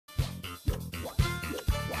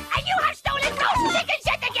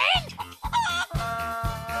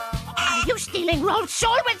stealing Rolf's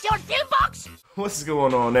soul with your pillbox? What's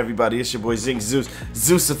going on, everybody? It's your boy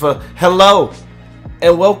Zeusifa. Hello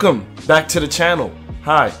and welcome back to the channel.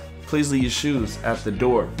 Hi, please leave your shoes at the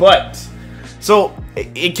door. But so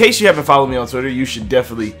in case you haven't followed me on Twitter, you should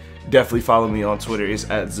definitely follow me on Twitter. It's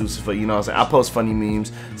at Zeusifa. You know what I'm saying? I post funny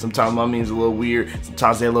memes. Sometimes my memes are a little weird,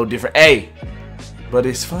 sometimes they're a little different. Hey, but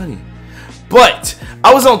it's funny. But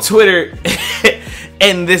I was on Twitter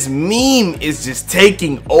and this meme is just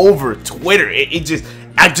taking over Twitter.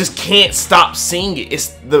 I just can't stop seeing it. It's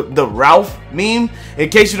the Rolf meme. In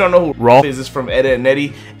case you don't know who Rolf is, it's from Ed, Edd n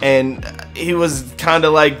Eddy, and he was kind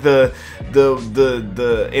of like the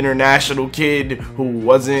international kid who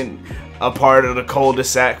wasn't a part of the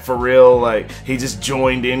cul-de-sac for real. Like, he just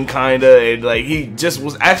joined in kinda, and like he just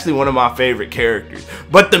was actually one of my favorite characters.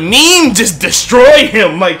 But the meme just destroyed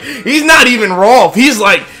him. Like, he's not even Rolf. He's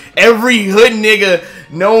like every hood nigga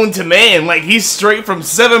known to man. Like, he's straight from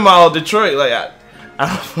 7 Mile, Detroit. Like,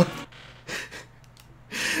 I don't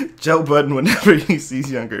Joe Budden, whenever he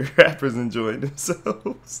sees younger rappers enjoying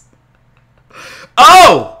themselves.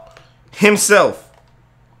 Oh! Himself.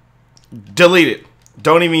 Delete it.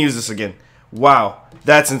 Don't even use this again. Wow,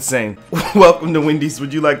 that's insane. Welcome to Wendy's.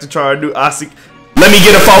 Would you like to try our new Aussie? Let me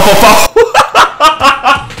get a fo.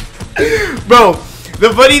 Bro,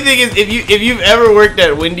 the funny thing is, if you've ever worked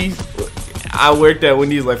at Wendy's, I worked at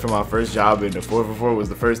Wendy's like for my first job, and the 4 for 4 was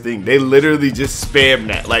the first thing. They literally just spam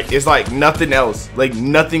that. Like, it's like nothing else. Like,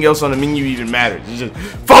 nothing else on the menu even matters. It's just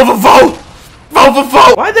fo for fo.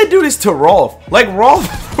 Why'd they do this to Rolf? Like, Rolf,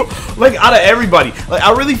 like, out of everybody, like,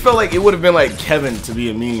 I really felt like it would have been like Kevin to be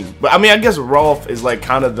a meme. But I mean, I guess Rolf is like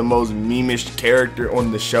kind of the most meme-ish character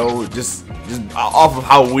on the show, just off of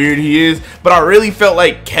how weird he is. But I really felt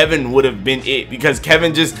like Kevin would have been it, because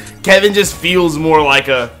Kevin just feels more like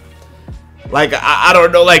a, like, I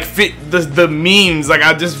don't know, like, fit the memes. Like,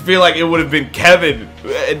 I just feel like it would have been Kevin.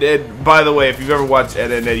 And by the way, if you've ever watched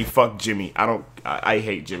Ed, Edd n Eddy, fuck Jimmy. I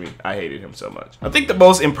hate Jimmy. I hated him so much. I think the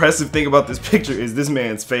most impressive thing about this picture is this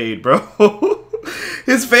man's fade, bro.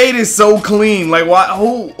 His fade is so clean. Like, why?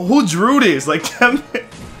 Who drew this? Like,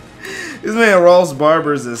 this man Rolf's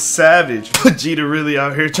barber is a savage. Vegeta really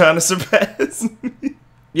out here trying to surpass me.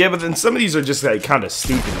 Yeah, but then some of these are just like kind of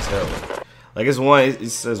stupid as hell. Like, it's one, it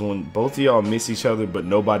says when both of y'all miss each other but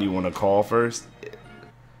nobody want to call first.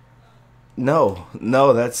 No,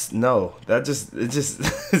 that just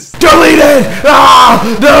delete it! Ah!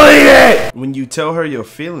 Delete it! When you tell her your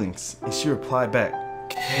feelings, and she reply back,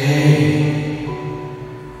 okay.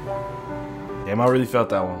 Damn, I really felt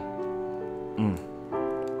that one.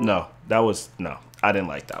 No, I didn't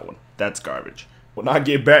like that one. That's garbage. When I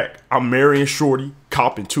get back, I'm marrying Shorty,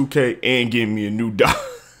 copping 2K, and getting me a new dog.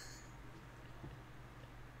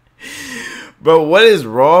 Bro, what is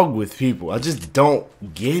wrong with people? I just don't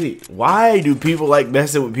get it. Why do people like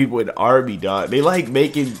messing with people in the army, dog? They like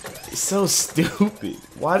making it so stupid.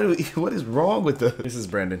 What is wrong with them? This is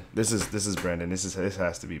Brandon. This is Brandon. This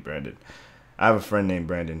has to be Brandon. I have a friend named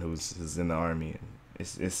Brandon who's in the army, and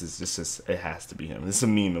it has to be him. This is a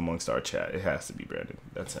meme amongst our chat. It has to be Brandon.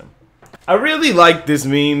 That's him. I really like this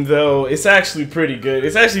meme though. It's actually pretty good.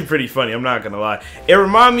 It's actually pretty funny, I'm not gonna lie. It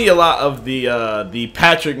reminded me a lot of the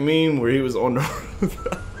Patrick meme where he was on the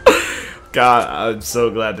God, I'm so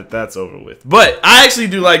glad that that's over with. But I actually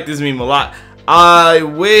do like this meme a lot. I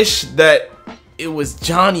wish that it was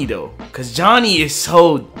Johnny though, because Johnny is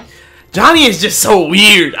just so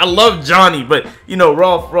weird. I love Johnny, but you know,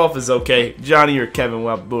 Rolf is okay. Johnny or Kevin,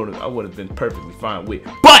 well, I would have been perfectly fine with.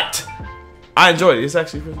 But I enjoyed it. It's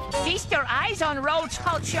actually really fun. Feast your eyes on Rolf's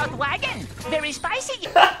hotshot wagon. Very spicy.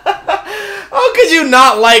 How could you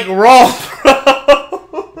not like Rolf,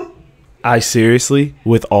 bro? I seriously,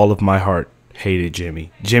 with all of my heart, hated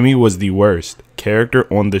Jimmy. Jimmy was the worst character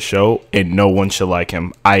on the show, and no one should like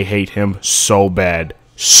him. I hate him so bad.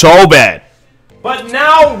 So bad. But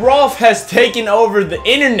now Rolf has taken over the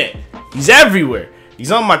internet. He's everywhere.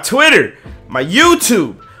 He's on my Twitter, my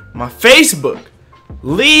YouTube, my Facebook.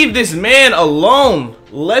 Leave this man alone.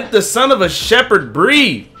 Let the son of a shepherd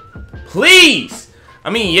breathe. Please. I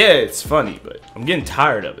mean, yeah, it's funny, but I'm getting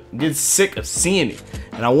tired of it. I'm getting sick of seeing it.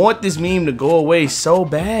 And I want this meme to go away so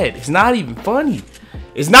bad. It's not even funny.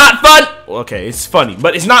 It's not fun. Okay, it's funny,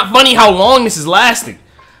 but it's not funny how long this is lasting.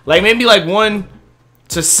 Like, maybe like 1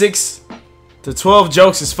 to 6 to 12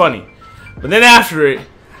 jokes is funny. But then after it,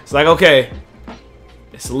 it's like, okay,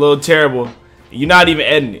 it's a little terrible. You're not even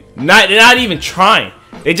editing it. They're not even trying.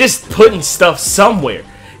 They're just putting stuff somewhere.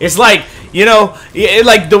 It's like, you know,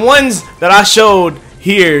 like the ones that I showed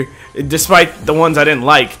here, despite the ones I didn't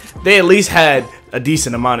like, they at least had a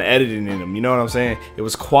decent amount of editing in them. You know what I'm saying? It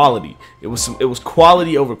was quality. It was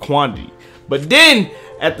quality over quantity. But then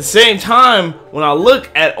at the same time, when I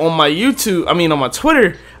look at on my YouTube, I mean on my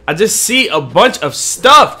Twitter, I just see a bunch of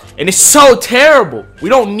stuff, and it's so terrible. We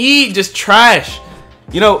don't need just trash.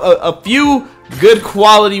 You know, a few good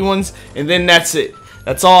quality ones, and then that's it.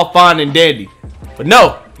 That's all fine and dandy. But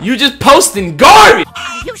no, you just posting garbage.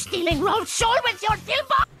 Are you stealing Rolf's soul with your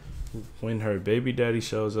dildo? When her baby daddy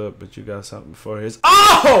shows up, but you got something for his.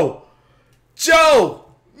 Oh, Joe!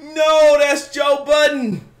 No, that's Joe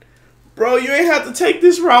Budden. Bro, you ain't have to take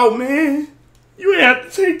this route, man. You ain't have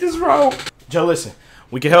to take this route. Joe, listen,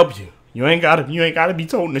 we can help you. You ain't gotta be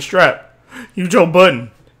toting the strap. You Joe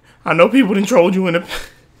Budden. I know people done trolled you in the.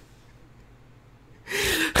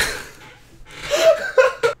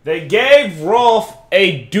 They gave Rolf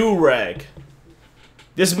a do-rag.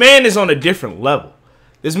 This man is on a different level.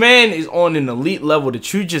 This man is on an elite level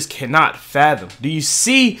that you just cannot fathom. Do you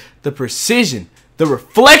see the precision, the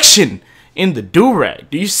reflection in the do-rag?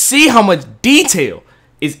 Do you see how much detail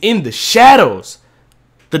is in the shadows?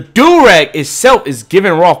 The do-rag itself is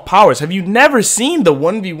giving Rolf powers. Have you never seen the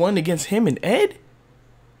 1v1 against him and Ed?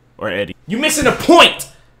 Or Eddie? You missing the point.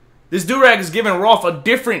 This do-rag is giving Rolf a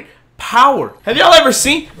different power. Have y'all ever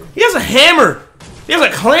seen? He has a hammer. He has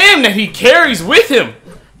a clam that he carries with him.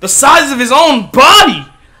 The size of his own body.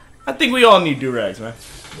 I think we all need do-rags, man.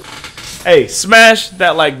 Hey, smash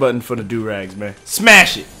that like button for the do-rags, man.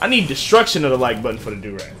 Smash it. I need destruction of the like button for the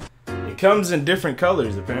do-rag. It comes in different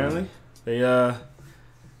colors, apparently. They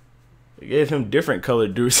gave him different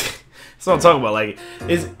colored do-rags. That's what I'm talking about. Like,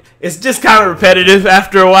 it's just kind of repetitive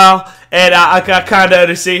after a while, and I kind of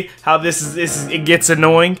understand how it gets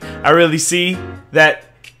annoying. I really see that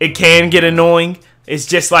it can get annoying. It's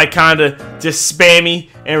just like kind of just spammy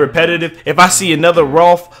and repetitive. If I see another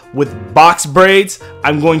Rolf with box braids,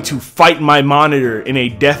 I'm going to fight my monitor in a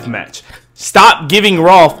death match. Stop giving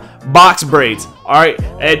Rolf box braids, all right,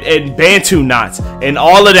 and Bantu knots and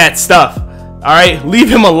all of that stuff. All right, leave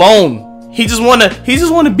him alone. He just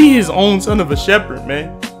wanna be his own son of a shepherd,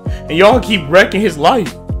 man. And y'all keep wrecking his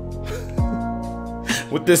life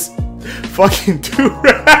with this fucking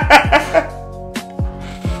do-rag.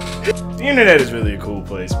 The internet is really a cool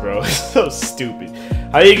place, bro. It's so stupid.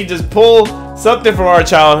 How you can just pull something from our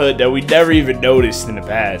childhood that we never even noticed in the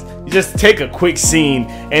past. You just take a quick scene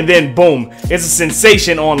and then boom, it's a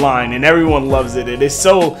sensation online and everyone loves it. It is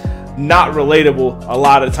so not relatable a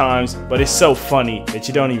lot of times, but it's so funny that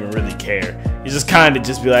you don't even really care. You just kind of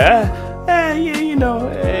just be like, yeah, you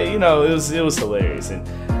know, it was hilarious. And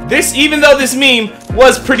this, even though this meme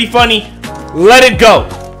was pretty funny, let it go.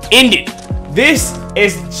 End it. This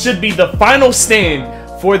should be the final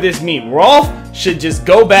stand for this meme. Rolf should just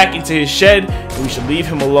go back into his shed, and we should leave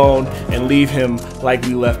him alone and leave him like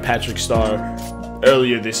we left Patrick Star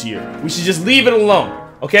earlier this year. We should just leave it alone,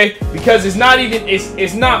 okay? Because it's not even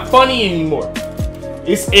it's not funny anymore.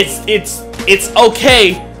 It's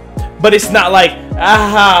okay, but it's not like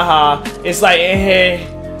ha. It's like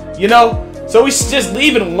you know. So we should just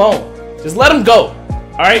leave it alone. Just let him go.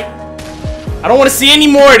 All right. I don't want to see any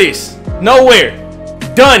more of this. Nowhere.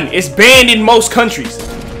 Done. It's banned in most countries.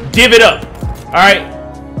 Give it up. Alright?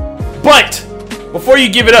 But, before you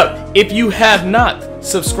give it up, if you have not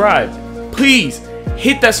subscribed, please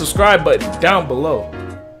hit that subscribe button down below.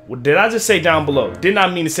 Well, did I just say down below? Did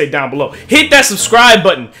not mean to say down below. Hit that subscribe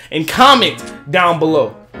button and comment down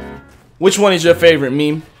below. Which one is your favorite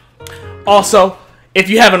meme? Also, if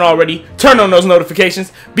you haven't already, turn on those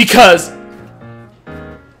notifications because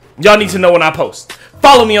y'all need to know when I post.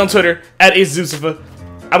 Follow me on Twitter at Zeusifa.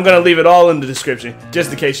 I'm going to leave it all in the description, just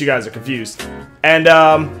in case you guys are confused. And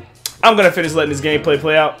I'm going to finish letting this gameplay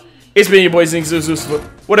play out. It's been your boy Zeusifa,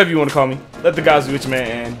 whatever you want to call me. Let the gods be with you, man,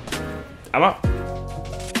 and I'm out.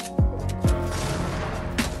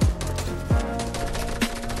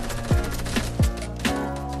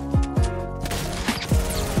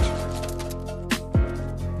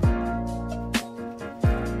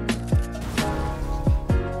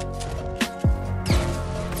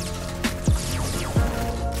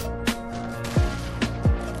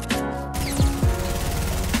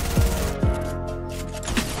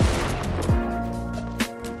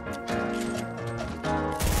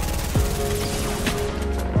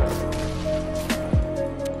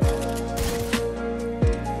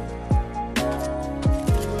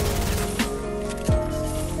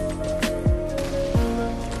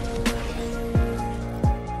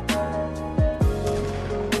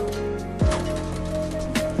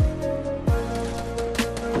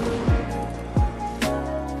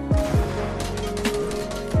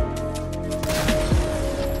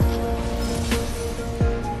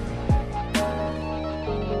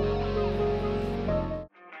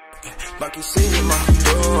 Like you see in my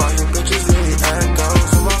door, all you bitches really echo.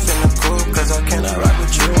 So I'm finna cool, cause I cannot ride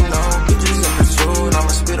with you, no. Bitches in pursuit,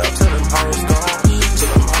 I'ma spit up till them hoes gone.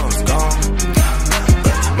 Till them hoes gone.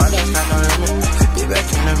 My life's got no limit, be back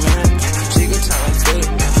in a minute. She can tell me fit,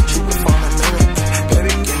 she perform a minute.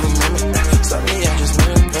 Baby, give me a minute, sorry I just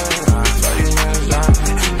made it. 30 minutes long,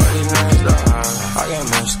 30 minutes long. I got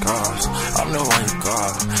missed calls, I'm the one you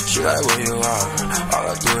call. She like where you are, all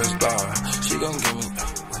I do is bar. She gon' give me